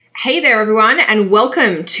Hey there, everyone, and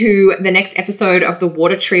welcome to the next episode of the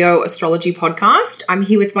Water Trio Astrology podcast. I'm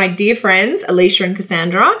here with my dear friends, Alicia and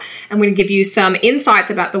Cassandra. I'm going to give you some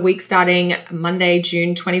insights about the week starting Monday,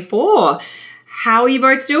 June 24. How are you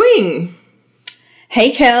both doing?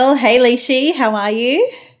 Hey, Kel. Hey, Alicia. How are you?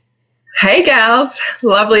 Hey, gals.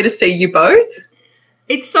 Lovely to see you both.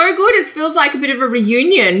 It's so good. It feels like a bit of a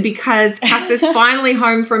reunion because Cass is finally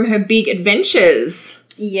home from her big adventures.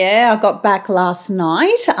 Yeah, I got back last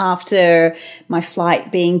night after my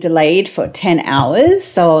flight being delayed for 10 hours.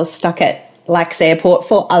 So I was stuck at Lax Airport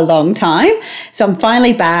for a long time. So I'm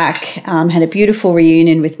finally back. Had a beautiful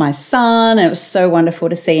reunion with my son. It was so wonderful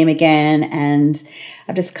to see him again. And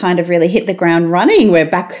I just kind of really hit the ground running. We're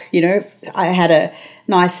back, I had a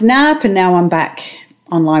nice nap and now I'm back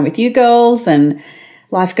online with you girls and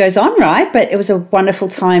life goes on, right? But it was a wonderful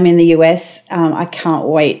time in the US. I can't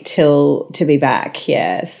wait to be back.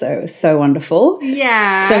 Yeah, so wonderful.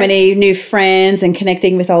 Yeah. So many new friends and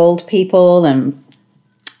connecting with old people and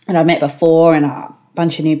I met before and a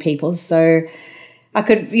bunch of new people. So I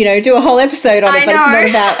could, do a whole episode on it,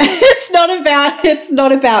 but it's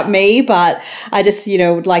not about me. But I just,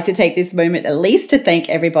 would like to take this moment at least to thank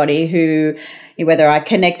everybody who, whether I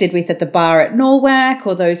connected with at the bar at Norwalk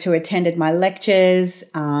or those who attended my lectures,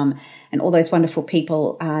 and all those wonderful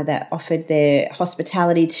people that offered their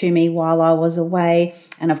hospitality to me while I was away.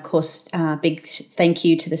 And of course, big thank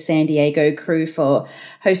you to the San Diego crew for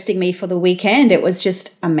hosting me for the weekend. It was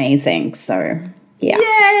just amazing. So, yeah.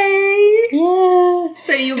 Yay! Yeah.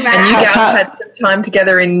 So you're back. And you guys had some time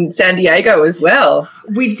together in San Diego as well.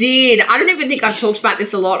 We did. I don't even think I've talked about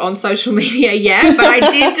this a lot on social media yet, but I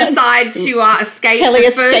did decide to escape. Kelly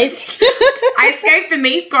escaped. I escaped the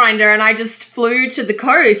meat grinder and I just flew to the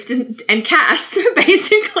coast and Cass,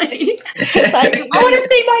 basically. I want to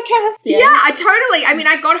see my Cass. Yeah,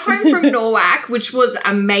 I got home from Norwalk, which was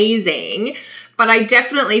amazing. But I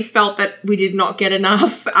definitely felt that we did not get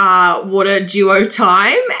enough water duo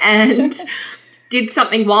time and did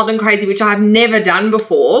something wild and crazy, which I've never done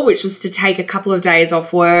before, which was to take a couple of days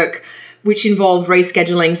off work, which involved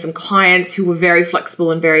rescheduling some clients who were very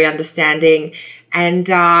flexible and very understanding, and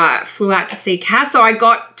flew out to see Cass. So I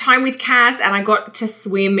got time with Cass and I got to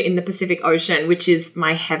swim in the Pacific Ocean, which is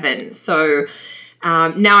my heaven. So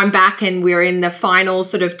now I'm back and we're in the final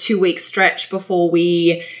sort of 2-week stretch before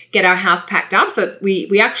we get our house packed up. So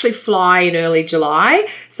we actually fly in early July.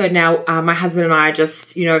 So now my husband and I are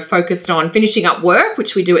just, focused on finishing up work,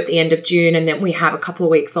 which we do at the end of June. And then we have a couple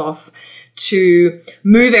of weeks off to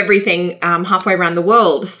move everything halfway around the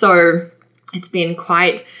world. So it's been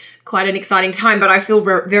quite an exciting time, but I feel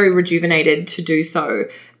very rejuvenated to do so.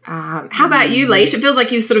 How about you, Leash? It feels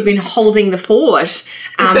like you've sort of been holding the fort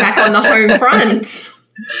back on the home front.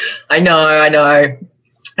 I know.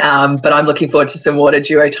 But I'm looking forward to some water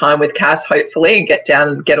duo time with Cass, hopefully, and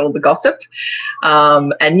get all the gossip.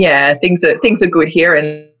 And yeah, things are good here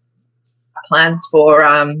and plans for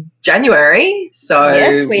January. So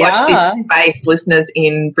yes, we watch are. This space, listeners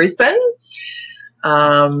in Brisbane.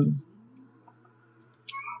 Getting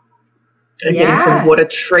some water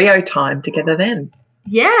trio time together then.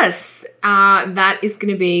 Yes, that is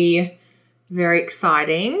going to be very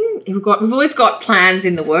exciting. We've always got plans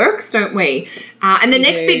in the works, don't we? And the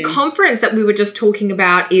next big conference that we were just talking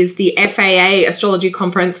about is the FAA Astrology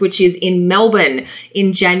Conference, which is in Melbourne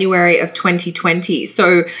in January of 2020.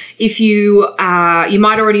 So if you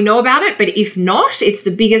might already know about it, but if not, it's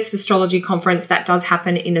the biggest astrology conference that does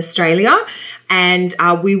happen in Australia. And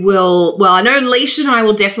I know Leash and I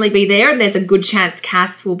will definitely be there, and there's a good chance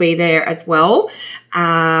Cass will be there as well.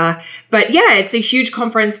 But yeah, it's a huge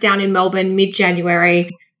conference down in Melbourne,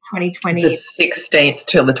 mid-January 2020. It's the 16th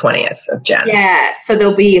till the 20th of Jan. Yeah, so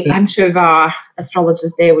there'll be a bunch of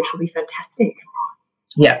astrologers there, which will be fantastic.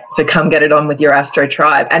 Yeah, so come get it on with your Astro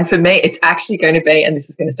Tribe. And for me, it's actually going to be, and this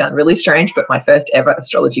is going to sound really strange, but my first ever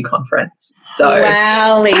astrology conference. So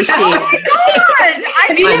wow, Alicia. Oh, my God.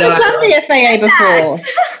 Have you never done the FAA before?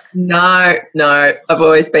 No. I've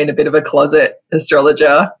always been a bit of a closet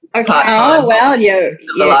astrologer. Okay. Oh, well, you're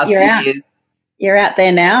out. Years. You're out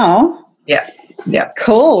there now. Yeah.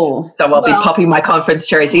 Cool. So I'll be popping my conference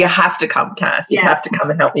cherry. So you have to come, Cass. You have to come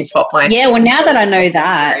and help me pop my. Yeah. Well, now that I know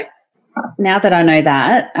that,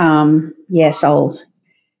 yes, I'll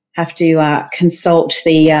have to consult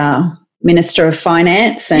the Minister of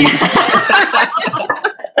Finance and.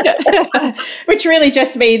 Which really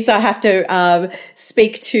just means I have to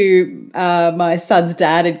speak to my son's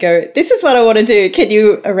dad and go, this is what I want to do. Can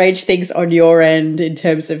you arrange things on your end in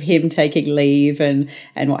terms of him taking leave and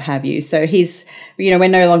what have you? So he's, we're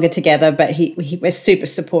no longer together, but we're super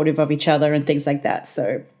supportive of each other and things like that.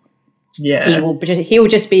 So Yeah. He will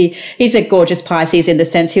just be, he's a gorgeous Pisces in the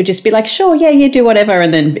sense he'll just be like, sure, yeah, you do whatever.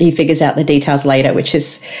 And then he figures out the details later, which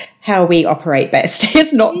is how we operate best.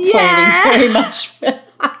 It's not planning very much.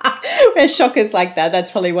 We're shockers like that.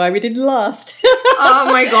 That's probably why we didn't last. Oh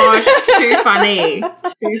my gosh, too funny.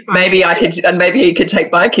 Too funny. Maybe he could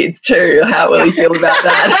take my kids too. How will he feel about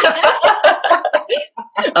that?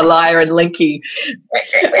 A liar and Linky.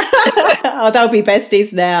 Oh, they'll be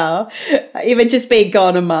besties now. Even just being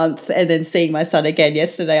gone a month and then seeing my son again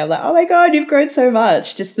yesterday, I'm like, oh my God, you've grown so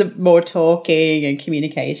much. Just the more talking and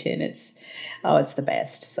communication. It's the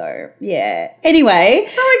best. So, yeah. Anyway.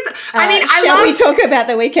 So we talk about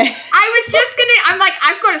the weekend?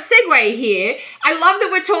 I've got a segue here. I love that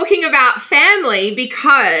we're talking about family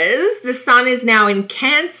because the sun is now in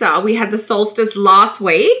Cancer. We had the solstice last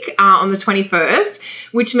week on the 21st,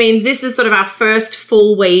 which means this is sort of our first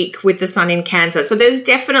full week with the sun in Cancer. So there's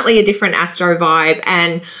definitely a different astro vibe.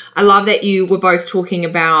 And I love that you were both talking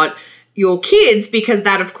about your kids because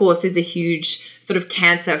that, of course, is a huge sort of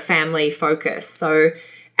Cancer family focus. So,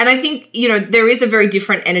 and I think, there is a very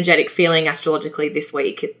different energetic feeling astrologically this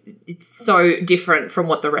week. It's so different from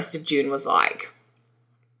what the rest of June was like.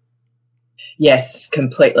 Yes,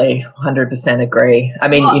 completely. 100% agree. I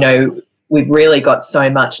mean, we've really got so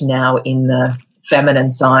much now in the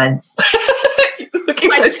feminine signs.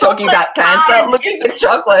 Talking about Cancer. Look at the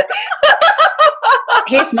chocolate.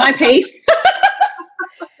 Here's my piece.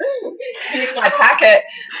 Here's my packet.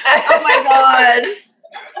 Oh my God.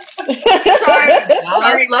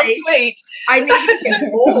 I love to eat. I need to get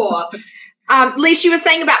more. Lish, you were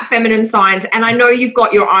saying about feminine signs, and I know you've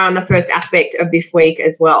got your eye on the first aspect of this week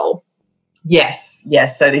as well. Yes.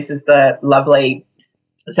 So this is the lovely.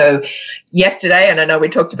 So yesterday, and I know we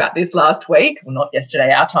talked about this last week, well, not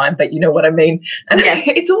yesterday our time, but you know what I mean. And yes.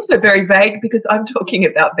 It's also very vague because I'm talking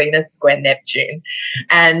about Venus square Neptune,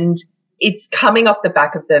 and it's coming off the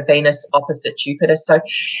back of the Venus opposite Jupiter. So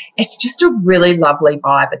it's just a really lovely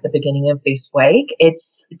vibe at the beginning of this week.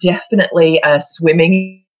 It's definitely a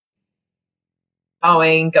swimming,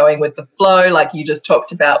 going with the flow, like you just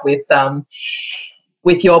talked about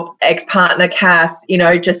with your ex-partner, Cass,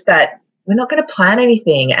 just that we're not going to plan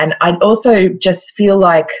anything. And I also just feel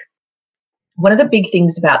like one of the big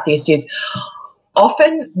things about this is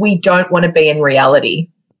often we don't want to be in reality.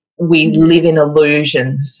 We live in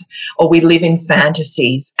illusions or we live in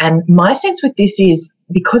fantasies. And my sense with this is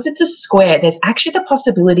because it's a square, there's actually the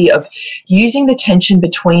possibility of using the tension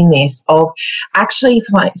between this of actually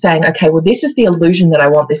saying, okay, well, this is the illusion that I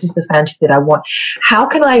want. This is the fantasy that I want. How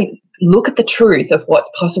can I look at the truth of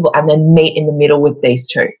what's possible and then meet in the middle with these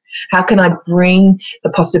two? How can I bring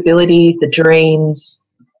the possibilities, the dreams,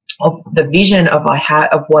 of the vision of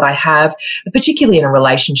what I have, particularly in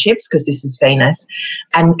relationships, because this is Venus,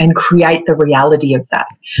 and create the reality of that.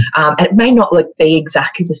 And it may not be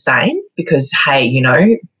exactly the same because,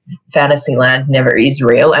 hey, Fantasyland never is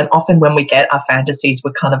real. And often when we get our fantasies,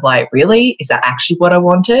 we're kind of like, really? Is that actually what I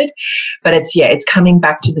wanted? But it's coming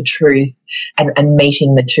back to the truth and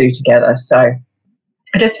meeting the two together. So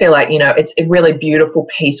I just feel like, it's a really beautiful,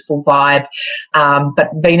 peaceful vibe. But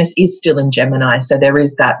Venus is still in Gemini. So there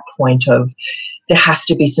is that point of there has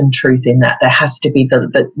to be some truth in that. There has to be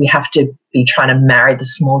we have to be trying to marry the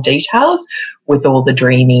small details with all the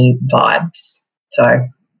dreamy vibes. So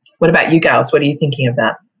what about you girls? What are you thinking of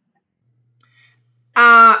that?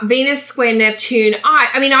 Venus square Neptune.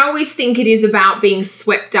 I always think it is about being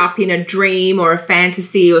swept up in a dream or a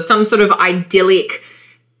fantasy or some sort of idyllic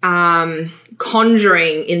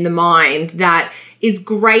conjuring in the mind that is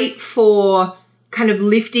great for kind of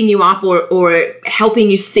lifting you up or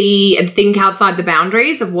helping you see and think outside the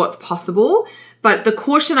boundaries of what's possible. But the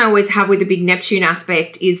caution I always have with the big Neptune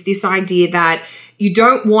aspect is this idea that you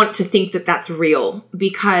don't want to think that that's real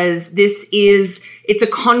because it's a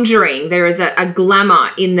conjuring. There is a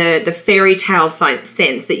glamour in the fairy tale sense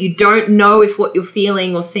that you don't know if what you're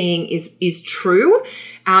feeling or seeing is true.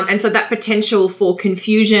 And so that potential for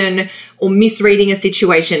confusion or misreading a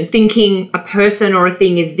situation, thinking a person or a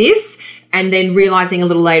thing is this, and then realizing a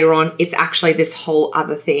little later on it's actually this whole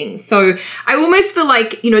other thing. So I almost feel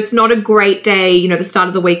like, it's not a great day, the start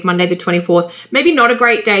of the week, Monday the 24th, maybe not a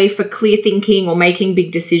great day for clear thinking or making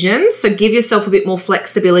big decisions. So give yourself a bit more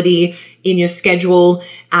flexibility in your schedule.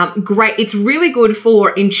 Great. It's really good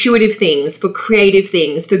for intuitive things, for creative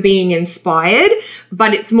things, for being inspired,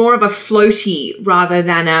 but it's more of a floaty rather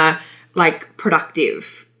than a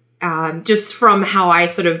productive, just from how I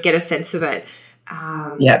sort of get a sense of it.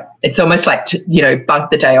 Yeah, it's almost like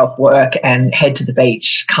bunk the day off work and head to the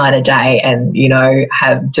beach kind of day, and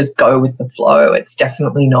just go with the flow. It's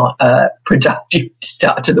definitely not a productive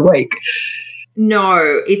start to the week.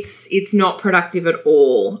 No, it's not productive at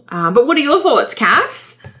all. But what are your thoughts,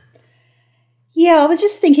 Cass? Yeah, I was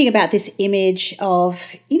just thinking about this image of,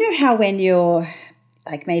 you know how when you're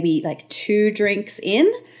like maybe like 2 drinks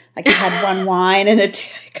in, like you had one wine and a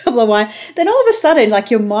couple of wine, then all of a sudden like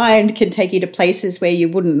your mind can take you to places where you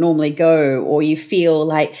wouldn't normally go, or you feel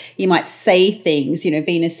like you might say things, you know,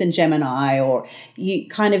 Venus and Gemini, or you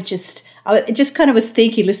kind of just – I just kind of was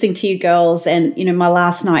thinking, listening to you girls, and, you know, my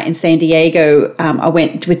last night in San Diego, I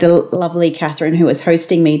went with the lovely Catherine who was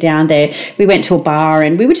hosting me down there. We went to a bar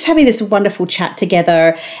and we were just having this wonderful chat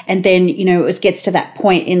together. And then, you know, it gets to that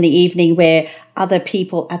point in the evening where other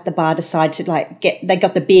people at the bar decide to they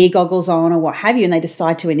got the beer goggles on or what have you, and they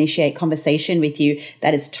decide to initiate conversation with you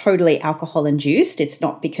that is totally alcohol induced. It's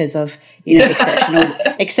not because of, you know,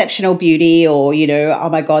 exceptional beauty or, you know, oh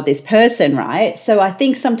my God, this person, right? So I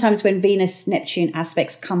think sometimes when Venus Neptune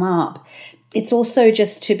aspects come up, it's also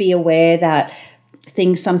just to be aware that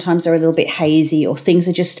things sometimes are a little bit hazy, or things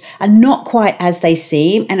are not quite as they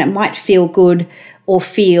seem, and it might feel good or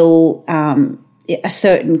feel a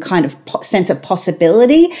certain kind of sense of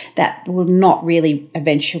possibility that will not really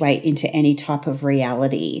eventuate into any type of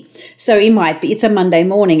reality. So it's a Monday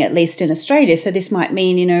morning, at least in Australia. So this might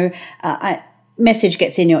mean, you know, a message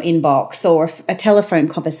gets in your inbox, or a telephone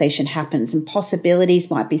conversation happens, and possibilities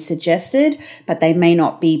might be suggested, but they may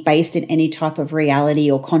not be based in any type of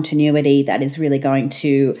reality or continuity that is really going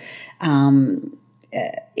to,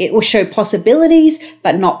 it will show possibilities,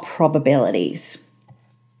 but not probabilities.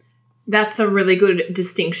 That's a really good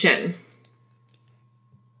distinction.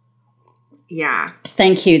 Yeah.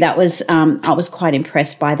 Thank you. That was I was quite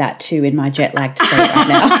impressed by that too in my jet lagged state right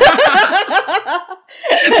now.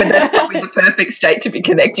 But that's probably the perfect state to be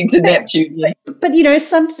connecting to Neptune. Yeah. But you know,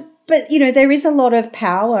 there is a lot of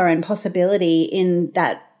power and possibility in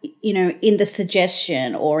that, you know, in the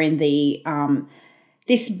suggestion, or in the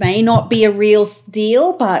this may not be a real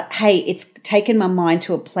deal, but hey, it's taken my mind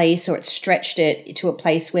to a place, or it's stretched it to a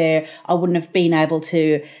place where I wouldn't have been able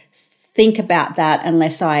to think about that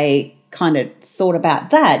unless I kind of thought about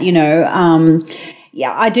that, you know.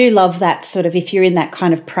 Yeah, I do love that sort of, if you're in that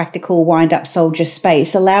kind of practical wind-up soldier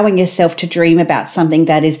space, allowing yourself to dream about something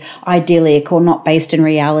that is idyllic or not based in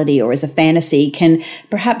reality or is a fantasy can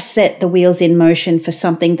perhaps set the wheels in motion for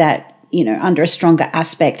something that, you know, under a stronger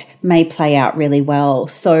aspect may play out really well.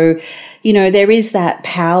 So, you know, there is that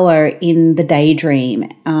power in the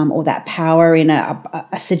daydream, or that power in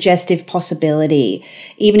a suggestive possibility,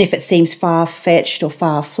 even if it seems far-fetched or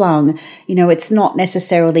far-flung. You know, it's not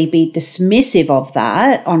necessarily be dismissive of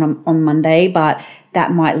that on Monday, but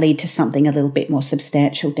that might lead to something a little bit more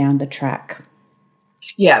substantial down the track.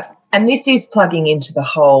 Yeah. And this is plugging into the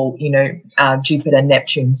whole, you know,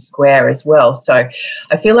 Jupiter-Neptune square as well. So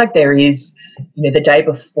I feel like there is, you know, the day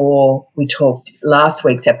before we talked last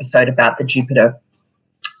week's episode about the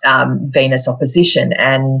Jupiter-Venus opposition,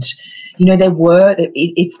 and, you know,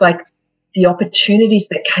 it's like the opportunities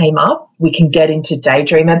that came up, we can get into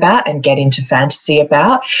daydream about and get into fantasy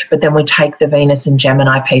about, but then we take the Venus and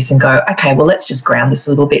Gemini piece and go, okay, well, let's just ground this a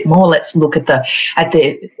little bit more. Let's look at the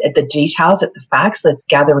details, at the facts. Let's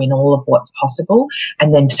gather in all of what's possible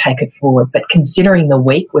and then take it forward. But considering the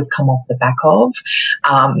week we've come off the back of,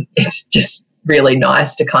 it's just really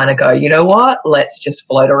nice to kind of go, you know what, let's just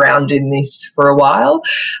float around in this for a while.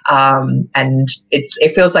 And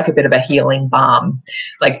it feels like a bit of a healing balm,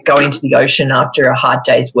 like going to the ocean after a hard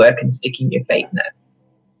day's work and sticking your feet in it.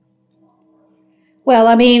 Well,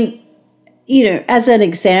 I mean, you know, as an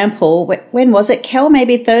example, when was it, Kel?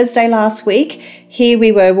 Maybe Thursday last week. Here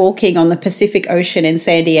we were walking on the Pacific Ocean in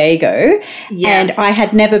San Diego, yes. And I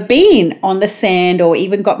had never been on the sand or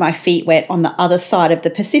even got my feet wet on the other side of the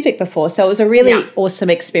Pacific before. So it was a really awesome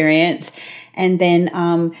experience. And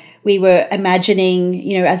then we were imagining,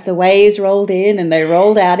 you know, as the waves rolled in and they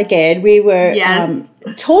rolled out again, we were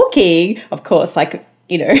talking, of course, like,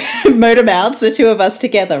 you know, motor mouths, the two of us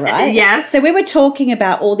together, right? Yeah. So we were talking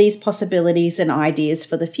about all these possibilities and ideas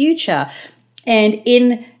for the future. And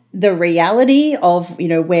in the reality of, you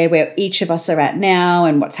know, where each of us are at now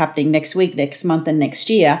and what's happening next week, next month and next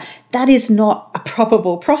year, that is not a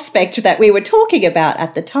probable prospect that we were talking about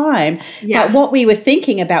at the time. Yeah. But what we were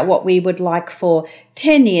thinking about, what we would like for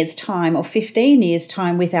 10 years' time or 15 years'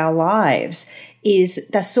 time with our lives, is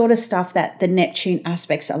the sort of stuff that the Neptune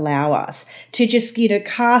aspects allow us to just, you know,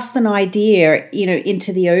 cast an idea, you know,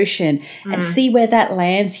 into the ocean and see where that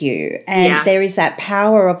lands you. And there is that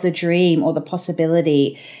power of the dream or the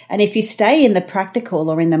possibility. And if you stay in the practical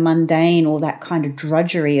or in the mundane or that kind of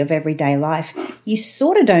drudgery of everyday life, you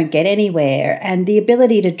sort of don't get anywhere. And the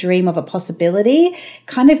ability to dream of a possibility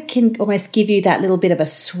kind of can almost give you that little bit of a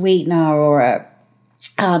sweetener or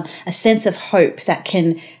a sense of hope that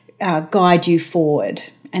can guide you forward.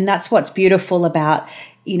 And that's what's beautiful about,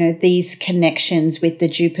 these connections with the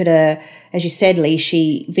Jupiter, as you said,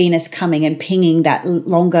 Lishi, Venus coming and pinging that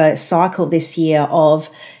longer cycle this year of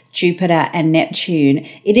Jupiter and Neptune.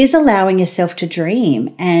 It is allowing yourself to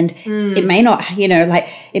dream, and it may not,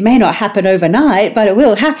 it may not happen overnight, but it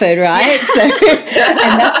will happen, right?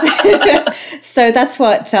 So that's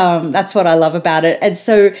what I love about it. And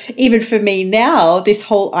so even for me now, this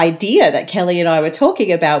whole idea that Kelly and I were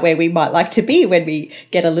talking about, where we might like to be when we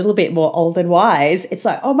get a little bit more old and wise, it's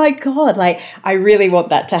like, oh my God, like I really want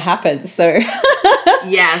that to happen. So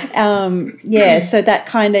yes, so that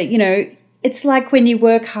kind of, it's like when you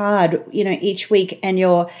work hard, each week, and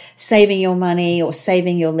you're saving your money or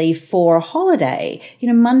saving your leave for a holiday.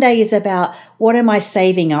 Monday is about, what am I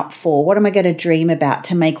saving up for? What am I going to dream about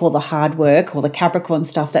to make all the hard work, all the Capricorn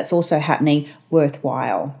stuff that's also happening,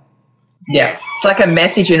 worthwhile? Yes. It's like a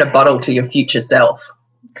message in a bottle to your future self.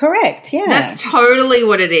 Correct. Yeah. That's totally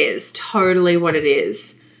what it is. Totally what it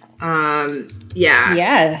is.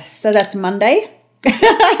 Yeah. So that's Monday.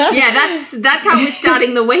 That's how we're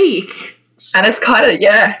starting the week. And it's kind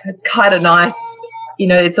of nice.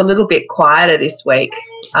 It's a little bit quieter this week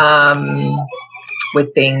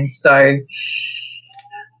with things. So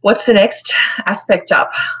what's the next aspect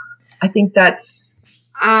up? I think that's...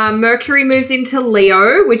 Mercury moves into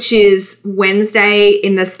Leo, which is Wednesday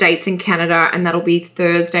in the States and Canada, and that'll be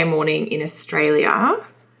Thursday morning in Australia.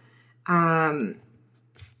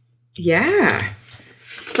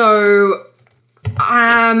 So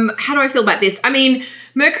how do I feel about this? I mean,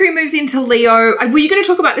 Mercury moves into Leo. Were you going to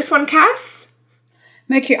talk about this one, Cass?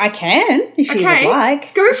 Mercury, I can, if you would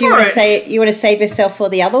like. Go for it. You want to save yourself for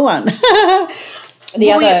the other one?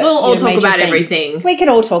 We'll all talk about everything. We can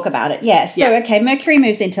all talk about it, yes. So, okay, Mercury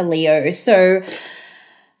moves into Leo. So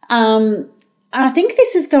I think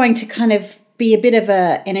this is going to kind of be a bit of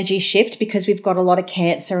a energy shift, because we've got a lot of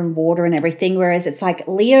Cancer and water and everything, whereas it's like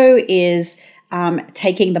Leo is...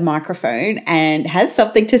 taking the microphone and has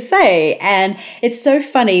something to say. And it's so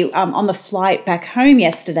funny, on the flight back home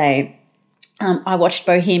yesterday, I watched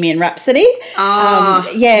Bohemian Rhapsody.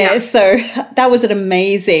 So that was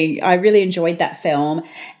I really enjoyed that film.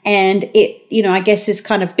 And it, I guess is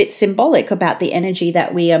kind of a bit symbolic about the energy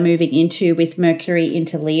that we are moving into with Mercury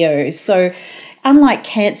into Leo. So unlike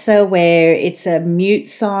Cancer, where it's a mute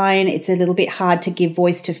sign, it's a little bit hard to give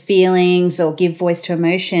voice to feelings or give voice to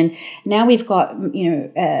emotion. Now we've got,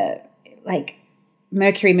 like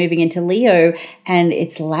Mercury moving into Leo, and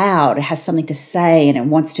it's loud, it has something to say, and it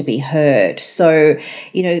wants to be heard. So,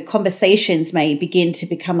 conversations may begin to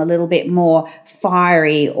become a little bit more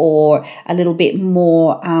fiery or a little bit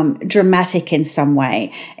more dramatic in some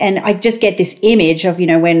way. And I just get this image of,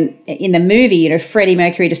 when in the movie, Freddie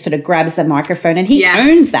Mercury just sort of grabs the microphone and he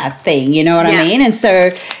owns that thing, you know what I mean? And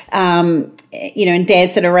so, and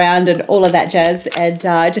dancing around and all of that jazz. And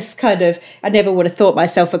just kind of, I never would have thought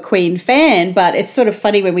myself a Queen fan, but it's sort of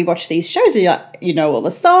funny when we watch these shows and you know all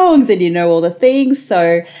the songs and you know all the things.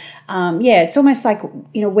 So, it's almost like,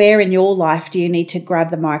 where in your life do you need to grab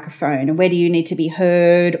the microphone, and where do you need to be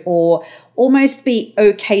heard, or almost be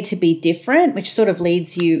okay to be different, which sort of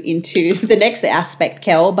leads you into the next aspect,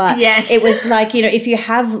 Kel. But it was like, if you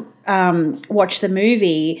have watched the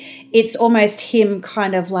movie, it's almost him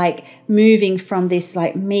kind of like moving from this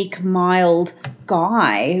like meek, mild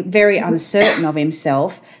guy, very uncertain of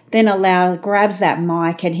himself, then grabs that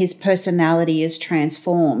mic and his personality is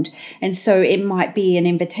transformed. And so it might be an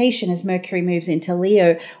invitation as Mercury moves into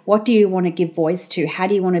Leo. What do you want to give voice to? How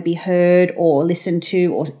do you want to be heard or listened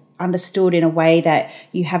to or understood in a way that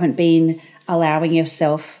you haven't been allowing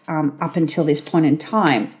yourself up until this point in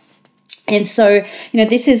time? And so,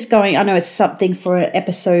 this is going, I know it's something for an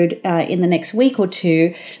episode in the next week or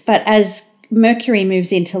two, but as Mercury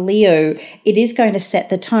moves into Leo, it is going to set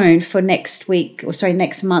the tone for next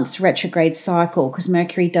month's retrograde cycle, because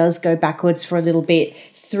Mercury does go backwards for a little bit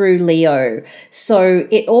through Leo. So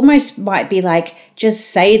it almost might be like,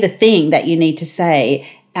 just say the thing that you need to say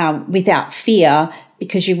without fear,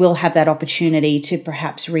 because you will have that opportunity to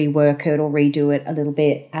perhaps rework it or redo it a little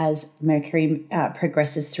bit as Mercury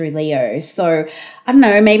progresses through Leo. So I don't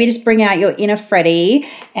know, maybe just bring out your inner Freddie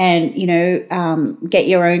and, get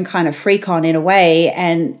your own kind of freak on in a way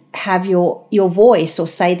and have your voice or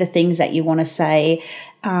say the things that you want to say,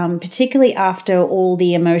 particularly after all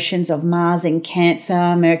the emotions of Mars in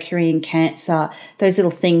Cancer, Mercury in Cancer, those little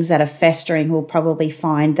things that are festering will probably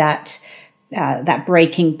find that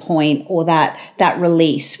breaking point or that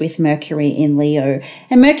release with Mercury in Leo.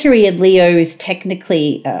 And Mercury in Leo is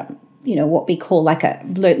technically what we call like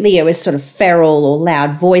Leo is sort of feral or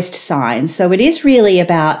loud voiced sign. So it is really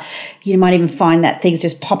about, you might even find that things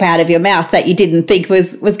just pop out of your mouth that you didn't think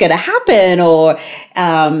was going to happen, or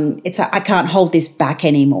I can't hold this back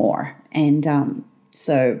anymore. And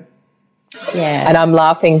so, yeah. And I'm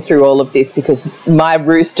laughing through all of this because my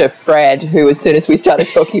rooster, Fred, who as soon as we started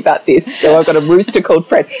talking about this, so I've got a rooster called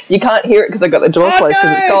Fred. You can't hear it because I've got the door closed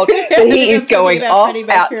because it's cold. But he is going off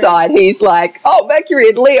outside. He's like, oh, Mercury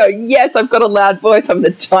and Leo, yes, I've got a loud voice. I'm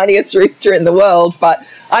the tiniest rooster in the world, but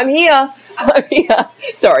I'm here. I'm here.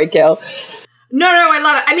 Sorry, Kel. No, I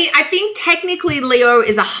love it. I mean, I think technically Leo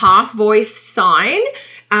is a half-voiced sign.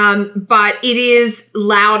 But it is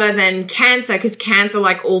louder than Cancer, because Cancer,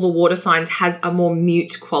 like all the water signs, has a more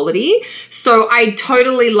mute quality. So I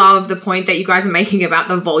totally love the point that you guys are making about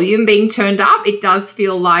the volume being turned up. It does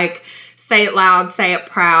feel like say it loud, say it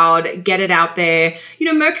proud, get it out there.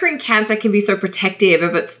 Mercury in Cancer can be so protective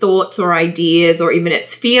of its thoughts or ideas or even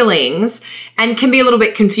its feelings, and can be a little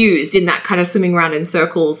bit confused in that kind of swimming around in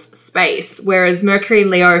circles space. Whereas Mercury in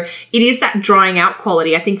Leo, it is that drying out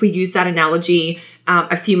quality. I think we used that analogy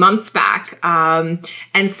a few months back.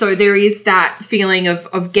 And so there is that feeling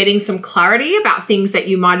of getting some clarity about things that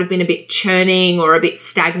you might have been a bit churning or a bit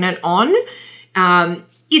stagnant on.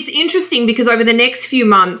 It's interesting because over the next few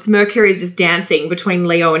months, Mercury is just dancing between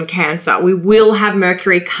Leo and Cancer. We will have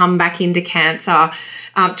Mercury come back into Cancer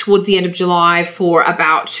towards the end of July for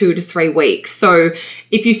about 2 to 3 weeks. So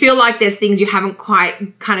if you feel like there's things you haven't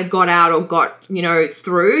quite kind of got out or got,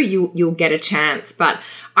 through, you'll get a chance. But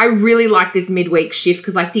I really like this midweek shift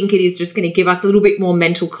because I think it is just going to give us a little bit more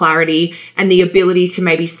mental clarity and the ability to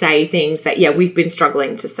maybe say things that, we've been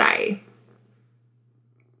struggling to say.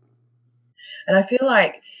 And I feel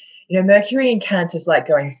like, Mercury in Cancer is like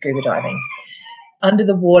going scuba diving. Under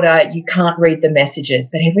the water, you can't read the messages,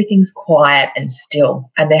 but everything's quiet and still.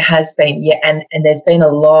 And there has been, and there's been a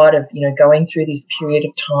lot of, going through this period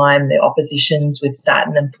of time, the oppositions with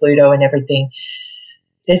Saturn and Pluto and everything.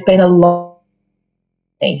 There's been a lot.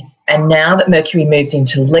 And now that Mercury moves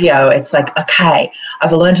into Leo, it's like, okay,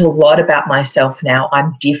 I've learned a lot about myself now.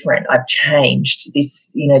 I'm different. I've changed.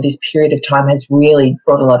 This period of time has really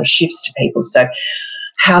brought a lot of shifts to people. So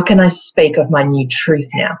how can I speak of my new truth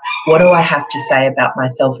now? What do I have to say about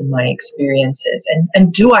myself and my experiences?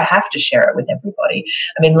 And do I have to share it with everybody?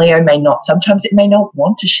 I mean, Leo sometimes it may not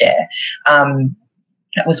want to share.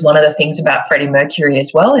 That was one of the things about Freddie Mercury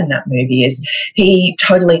as well in that movie, is he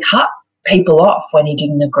totally cut people off when he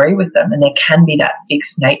didn't agree with them. And there can be that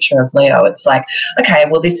fixed nature of Leo. It's like, okay,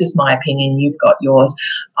 well, this is my opinion, you've got yours.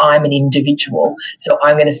 I'm an individual, so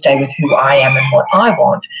I'm going to stay with who I am and what I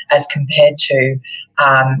want, as compared to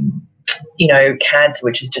Cancer,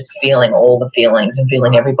 which is just feeling all the feelings and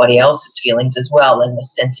feeling everybody else's feelings as well, and the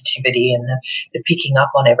sensitivity and the picking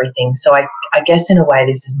up on everything. So I guess in a way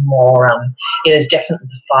this is more, it is definitely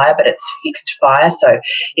the fire, but it's fixed fire. So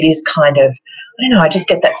it is kind of, I don't know, I just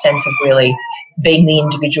get that sense of really being the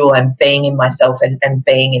individual and being in myself and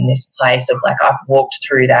being in this place of like, I've walked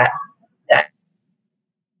through that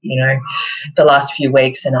the last few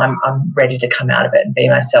weeks, and I'm ready to come out of it and be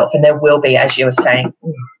myself. And there will be, as you were saying,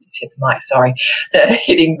 just hit the mic, sorry, the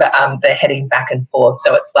heading back and forth.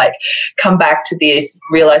 So it's like, come back to this,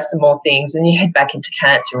 realize some more things, and you head back into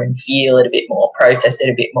Cancer and feel it a bit more, process it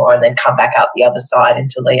a bit more, and then come back out the other side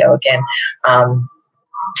into Leo again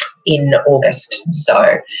in August.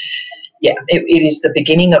 So yeah, it is the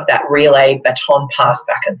beginning of that relay baton pass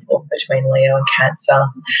back and forth between Leo and Cancer.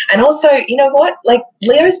 And also, you know what? Like,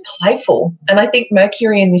 Leo's playful. And I think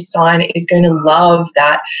Mercury in this sign is going to love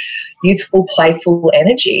that youthful, playful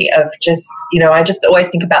energy of just, I just always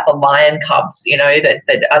think about the lion cubs,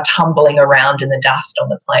 that are tumbling around in the dust on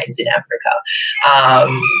the plains in Africa.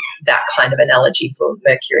 That kind of analogy for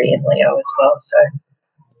Mercury and Leo as well. So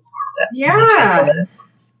that's my take on it.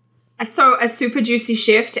 So a super juicy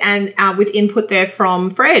shift, and with input there from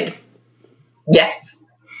Fred. Yes.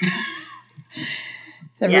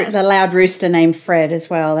 The loud rooster named Fred as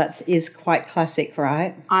well. That is quite classic,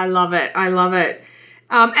 right? I love it. And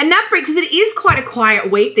that brings, because it is quite a quiet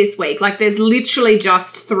week this week. Like, there's literally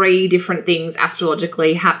just 3 different things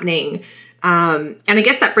astrologically happening. And I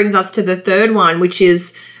guess that brings us to the third one, which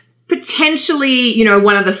is potentially,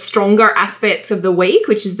 one of the stronger aspects of the week,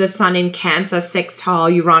 which is the Sun in Cancer sextile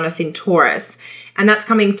Uranus in Taurus. And that's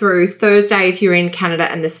coming through Thursday if you're in Canada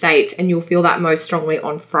and the States, and you'll feel that most strongly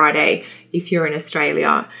on Friday if you're in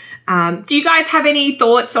Australia. Do you guys have any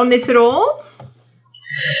thoughts on this at all?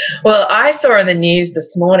 Well, I saw in the news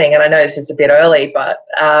this morning, and I know this is a bit early, but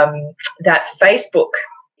that Facebook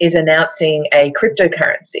is announcing a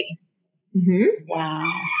cryptocurrency. Mm-hmm. Wow.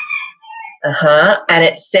 And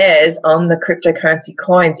it says on the cryptocurrency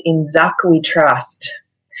coins, in Zuck we trust.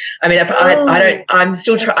 I mean,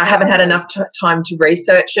 I haven't had enough time to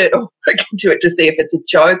research it or look into it to see if it's a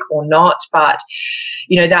joke or not. But,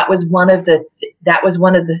 that was one of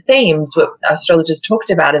the themes what astrologers talked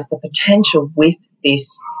about as the potential with this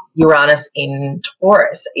Uranus in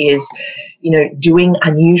Taurus is, doing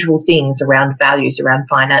unusual things around values, around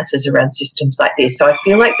finances, around systems like this. So I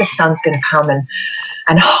feel like the sun's going to come and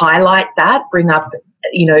highlight that, bring up,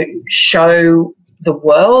 show the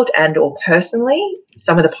world and or personally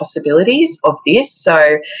some of the possibilities of this.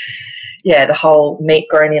 So, yeah, the whole meat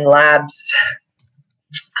grown in labs,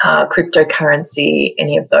 cryptocurrency,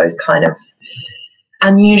 any of those kind of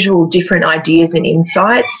unusual different ideas and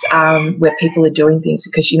insights where people are doing things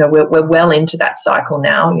because, we're well into that cycle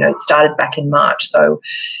now. It started back in March. So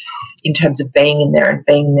in terms of being in there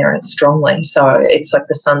strongly. So it's like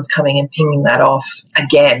the sun's coming and pinging that off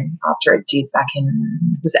again after it did back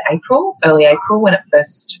in, was it April? Early April when it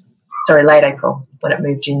late April when it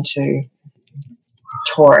moved into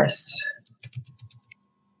Taurus.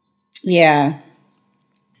 Yeah.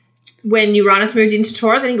 When Uranus moved into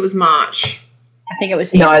Taurus, I think it was March. I think it was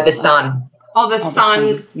the sun. Oh, the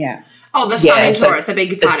sun. Yeah. Oh, the sun in Taurus. I beg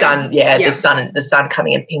your pardon. The sun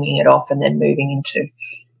coming and pinging it off and then moving into.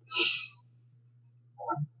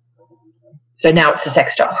 So now it's the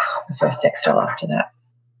sextile, the first sextile after that.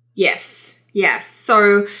 Yes.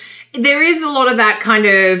 So there is a lot of that kind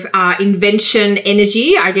of invention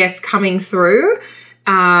energy, I guess, coming through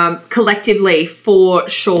collectively for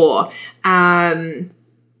sure.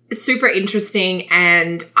 Super interesting.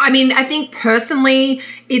 And I mean, I think personally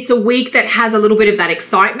it's a week that has a little bit of that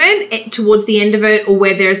excitement towards the end of it, or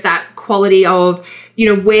where there's that quality of,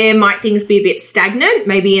 where might things be a bit stagnant,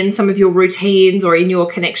 maybe in some of your routines or in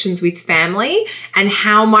your connections with family, and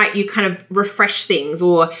how might you kind of refresh things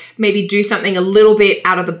or maybe do something a little bit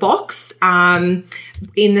out of the box in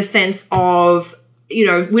the sense of, we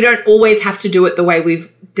don't always have to do it the way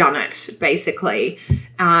we've done it, basically.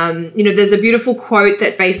 There's a beautiful quote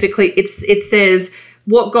that basically it says,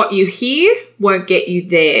 what got you here won't get you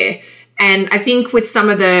there. And I think with some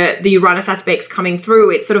of the Uranus aspects coming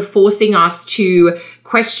through, it's sort of forcing us to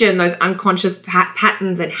question those unconscious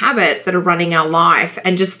patterns and habits that are running our life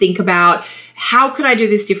and just think about, how could I do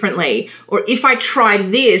this differently? Or if I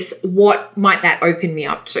tried this, what might that open me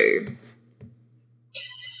up to?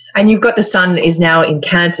 And you've got the sun is now in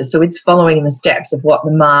Cancer, so it's following in the steps of what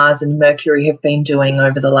the Mars and Mercury have been doing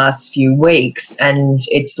over the last few weeks. And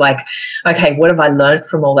it's like, okay, what have I learned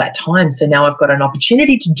from all that time? So now I've got an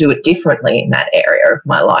opportunity to do it differently in that area of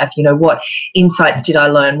my life. What insights did I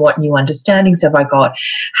learn? What new understandings have I got?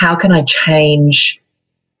 How can I change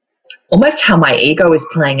almost how my ego is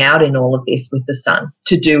playing out in all of this with the sun,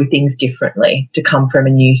 to do things differently, to come from a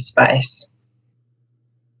new space?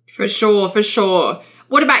 For sure.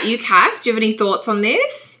 What about you, Cass? Do you have any thoughts on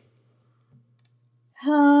this?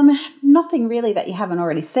 Nothing really that you haven't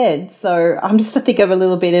already said. So I'm just to think of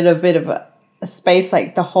a bit of a space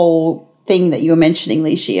like the whole thing that you were mentioning,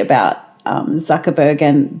 Lishi, about Zuckerberg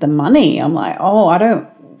and the money. I'm like, I don't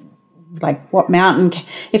like what mountain.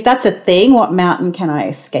 If that's a thing, what mountain can I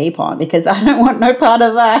escape on? Because I don't want no part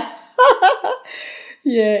of that.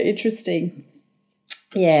 Yeah, interesting.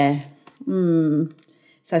 Yeah.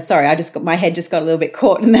 So sorry, my head just got a little bit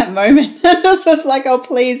caught in that moment. I just was like, oh,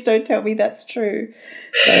 please don't tell me that's true.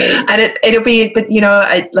 So. And it'll be, but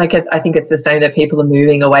I think it's the same that people are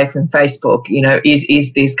moving away from Facebook.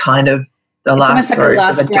 Is this kind of the last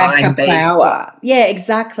throats of a dying beast? Yeah,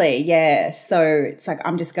 exactly. Yeah. So it's like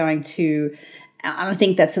I'm just going to, and I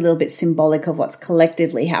think that's a little bit symbolic of what's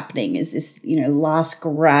collectively happening. Is this last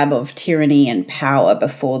grab of tyranny and power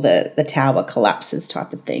before the tower collapses,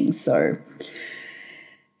 type of thing. So.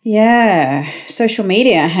 Yeah, social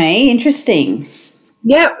media, hey, interesting.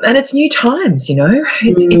 Yeah, and it's new times,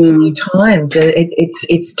 it's new times.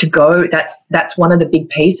 It's to go. That's one of the big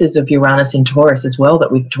pieces of Uranus in Taurus as well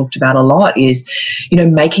that we've talked about a lot is,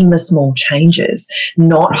 making the small changes,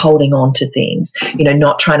 not holding on to things,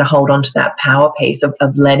 not trying to hold on to that power piece of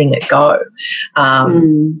letting it go. So,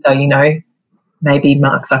 maybe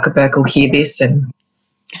Mark Zuckerberg will hear this and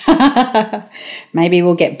maybe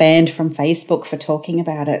we'll get banned from Facebook for talking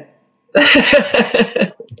about it.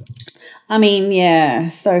 I mean, yeah.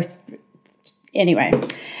 So anyway,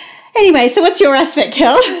 so what's your aspect,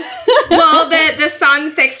 Kel? Well, the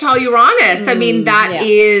sun sextile Uranus. I mean, that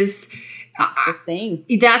is That's the thing.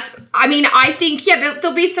 I think,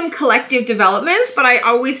 there'll be some collective developments, but I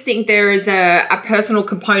always think there is a personal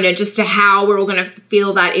component just to how we're all going to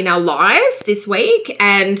feel that in our lives this week.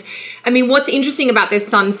 And I mean, what's interesting about this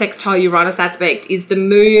Sun sextile Uranus aspect is the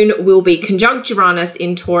moon will be conjunct Uranus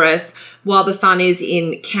in Taurus while the sun is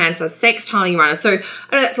in Cancer sextile Uranus. So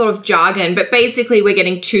I know that's a lot of jargon, but basically we're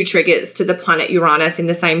getting 2 triggers to the planet Uranus in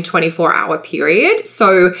the same 24-hour period.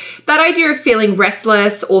 So that idea of feeling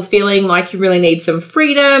restless or feeling like you really need some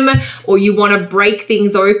freedom, or you want to break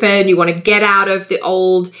things open, you want to get out of the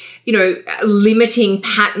old, limiting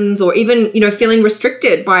patterns, or even, feeling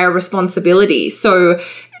restricted by a responsibility. So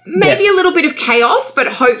maybe a little bit of chaos, but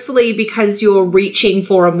hopefully because you're reaching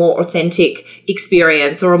for a more authentic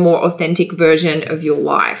experience or a more authentic version of your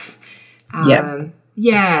life. And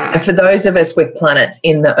for those of us with planets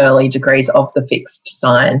in the early degrees of the fixed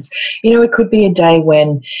signs, it could be a day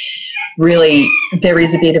when really there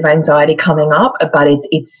is a bit of anxiety coming up, but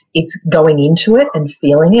it's going into it and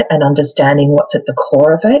feeling it and understanding what's at the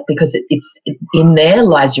core of it, because in there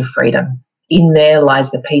lies your freedom. In there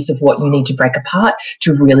lies the piece of what you need to break apart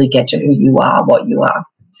to really get to who you are, what you are,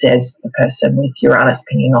 says the person with Uranus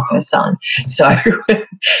pinging off her sun. So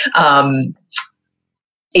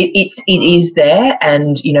it is there,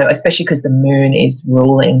 and, especially because the moon is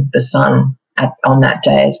ruling the sun on that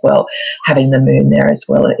day as well, having the moon there as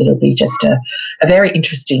well, it'll be just a very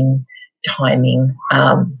interesting timing.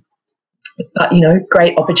 But,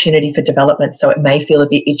 great opportunity for development. So it may feel a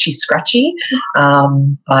bit itchy, scratchy,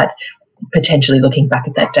 but potentially looking back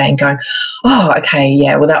at that day and going, oh, okay,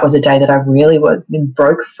 yeah, well, that was a day that I really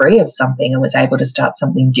broke free of something and was able to start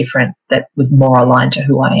something different that was more aligned to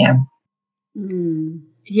who I am.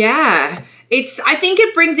 Yeah. I think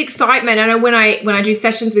it brings excitement. I know when I do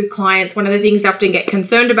sessions with clients, one of the things they often get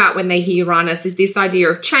concerned about when they hear Uranus is this idea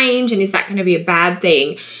of change, and is that going to be a bad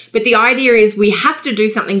thing? But the idea is we have to do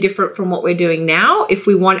something different from what we're doing now if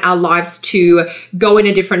we want our lives to go in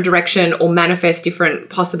a different direction or manifest different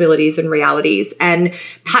possibilities and realities. And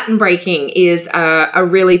pattern breaking is a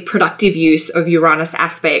really productive use of Uranus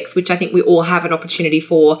aspects, which I think we all have an opportunity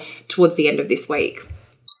for towards the end of this week.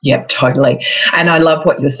 Yep, totally. And I love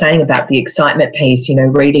what you're saying about the excitement piece.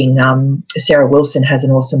 Reading Sarah Wilson has an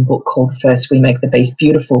awesome book called First We Make the Beast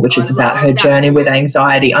Beautiful, which is about her journey with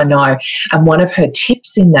anxiety. I know. And one of her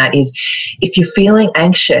tips in that is, if you're feeling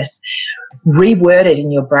anxious, reword it in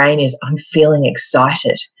your brain is, I'm feeling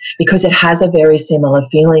excited, because it has a very similar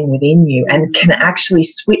feeling within you and can actually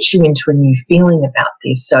switch you into a new feeling about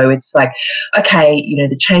this. So it's like, okay,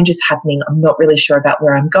 the change is happening. I'm not really sure about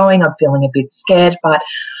where I'm going. I'm feeling a bit scared, but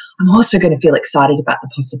I'm also going to feel excited about the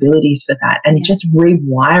possibilities for that, and just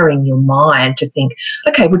rewiring your mind to think,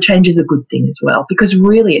 okay, well, change is a good thing as well, because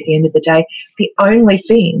really at the end of the day, the only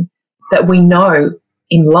thing that we know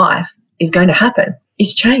in life is going to happen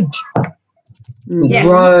is change. We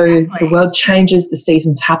grow, exactly. The world changes, the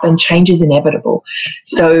seasons happen, change is inevitable.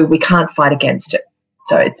 So we can't fight against it.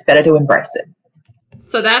 So it's better to embrace it.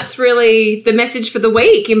 So that's really the message for the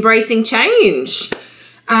week, embracing change.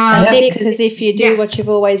 Because if you do what you've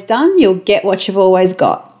always done, you'll get what you've always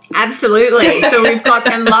got. Absolutely. So we've got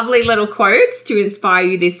some lovely little quotes to inspire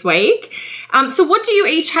you this week. So what do you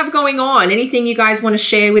each have going on? Anything you guys want to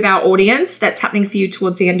share with our audience that's happening for you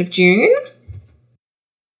towards the end of June?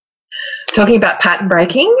 Talking about pattern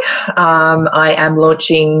breaking, I am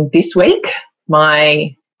launching this week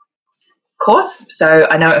my course. So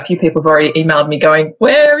I know a few people have already emailed me going,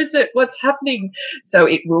 where is it? What's happening? So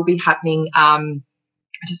it will be happening.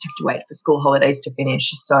 I just have to wait for school holidays to finish.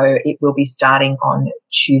 So it will be starting on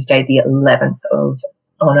Tuesday the 11th of,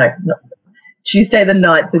 Tuesday the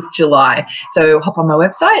 9th of July. So hop on my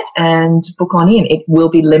website and book on in. It will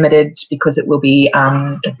be limited because it will be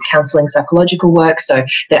counselling psychological work. So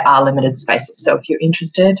there are limited spaces. So if you're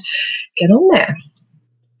interested, get on there.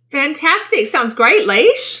 Fantastic. Sounds great,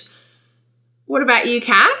 Leash. What about you,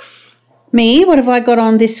 Cass? Me, what have I got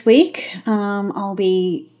on this week? I'll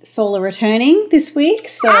be solar returning this week.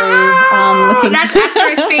 So that's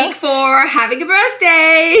Astro speak for having a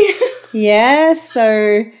birthday. Yeah,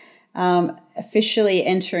 so officially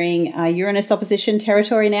entering Uranus opposition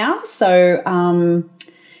territory now. So,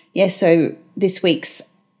 so this week's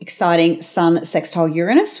exciting Sun sextile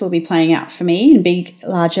Uranus will be playing out for me in big,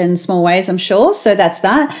 large and small ways, I'm sure. So that's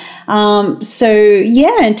that.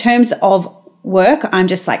 In terms of work, I'm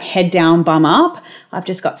just like head down, bum up. I've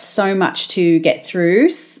just got so much to get through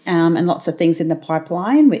and lots of things in the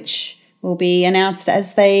pipeline, which will be announced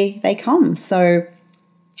as they come. So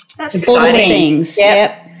that's all the things.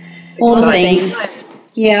 Yep. All the things.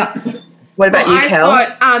 Yeah. What about you, Kel?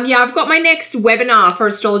 I've got my next webinar for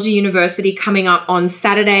Astrology University coming up on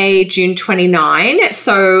Saturday, June 29.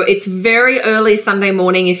 So it's very early Sunday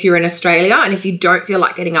morning if you're in Australia. And if you don't feel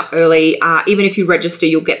like getting up early, even if you register,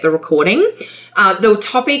 you'll get the recording. The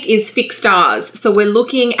topic is fixed stars. So we're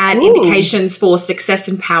looking at indications for success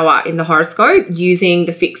and power in the horoscope using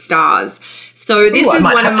the fixed stars. So this is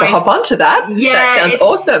one of my hop onto that. Yeah, that sounds it's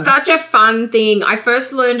awesome. Such a fun thing. I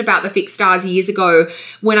first learned about the fixed stars years ago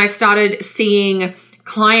when I started seeing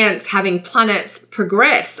clients having planets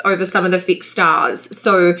progress over some of the fixed stars.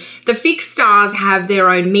 So the fixed stars have their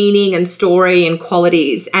own meaning and story and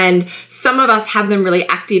qualities, and some of us have them really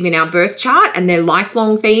active in our birth chart and they're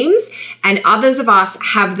lifelong themes, and others of us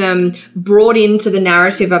have them brought into the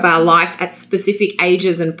narrative of our life at specific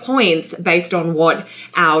ages and points based on what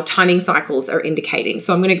our timing cycles are indicating.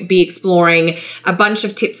 So I'm going to be exploring a bunch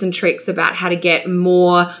of tips and tricks about how to get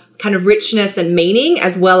more kind of richness and meaning,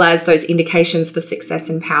 as well as those indications for success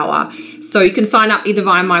and power. So you can sign up either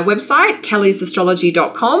via my website,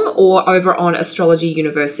 kellysastrology.com, or over on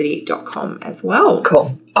astrologyuniversity.com as well.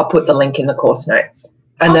 Cool. I'll put the link in the course notes.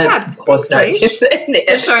 And course notes.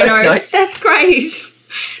 The show notes. That's great.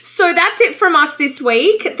 So that's it from us this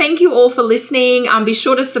week. Thank you all for listening. Be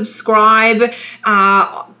sure to subscribe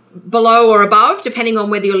below or above, depending on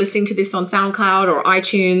whether you're listening to this on SoundCloud or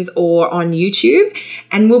iTunes or on YouTube.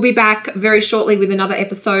 And we'll be back very shortly with another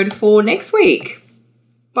episode for next week.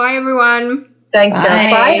 Bye, everyone. Thanks,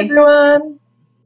 guys. Bye, everyone.